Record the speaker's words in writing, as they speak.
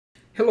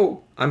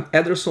Hello, I'm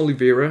Ederson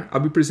Oliveira. I'll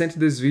be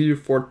presenting this video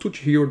for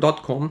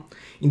tutorial.com.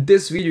 In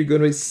this video, you're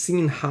going to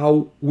see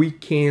how we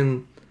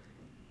can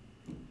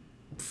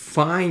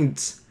find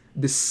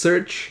the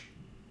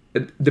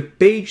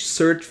page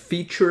search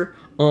feature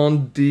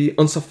on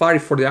Safari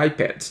for the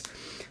iPad.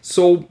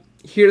 So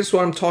here's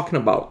what I'm talking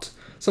about.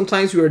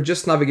 Sometimes you are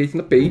just navigating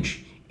the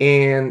page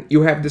and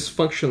you have this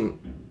function,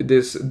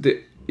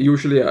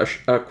 usually a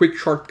quick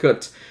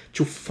shortcut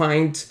to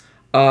find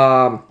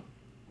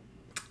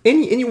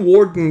any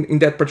word in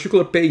that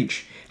particular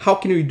page. How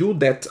can we do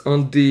that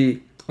on the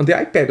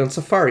iPad, on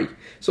Safari?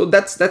 So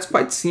that's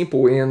quite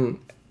simple, and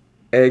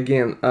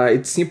again,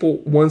 it's simple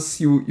once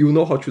you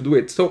know how to do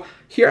it. So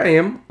here I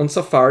am on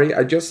Safari.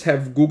 I just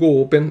have Google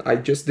open. I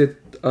just did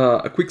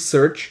a quick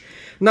search.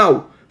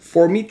 Now,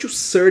 for me to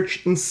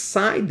search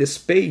inside this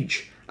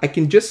page, I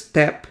can just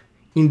tap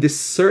in the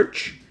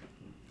search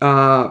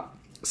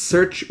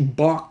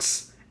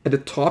box at the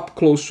top,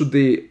 close to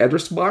the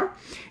address bar.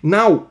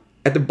 Now,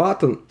 at the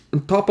bottom,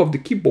 on top of the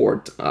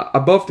keyboard,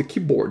 above the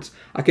keyboard,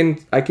 I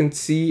can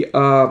see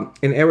an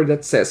area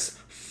that says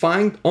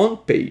Find on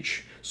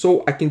Page.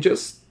 So I can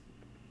just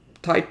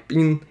type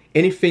in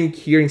anything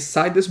here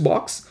inside this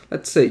box.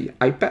 Let's say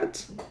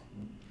iPad.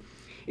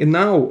 And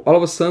now, all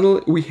of a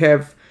sudden, we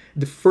have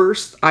the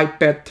first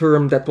iPad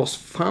term that was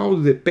found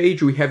on the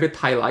page. We have it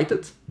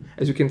highlighted,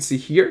 as you can see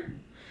here.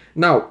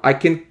 Now, I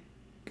can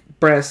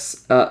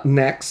press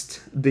next,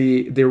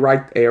 the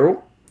right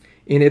arrow,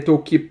 and it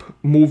will keep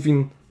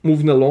moving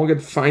along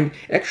and find.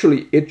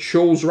 Actually, it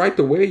shows right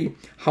away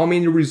how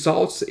many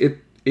results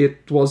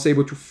it was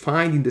able to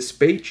find in this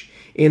page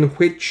and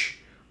which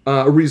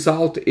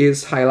result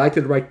is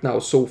highlighted right now.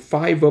 So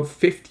 5 of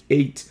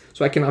 58.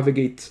 So I can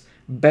navigate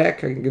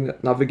back, I can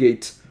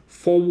navigate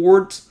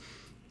forward,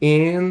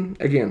 and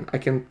again, I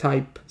can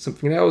type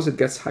something else, it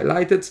gets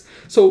highlighted.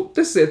 So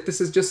this is it.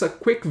 This is just a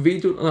quick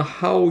video on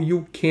how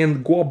you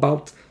can go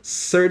about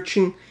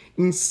searching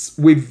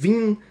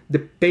within the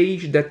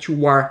page that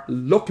you are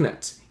looking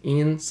at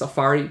in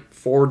Safari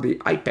for the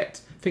iPad.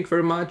 Thank you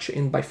very much,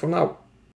 and bye for now.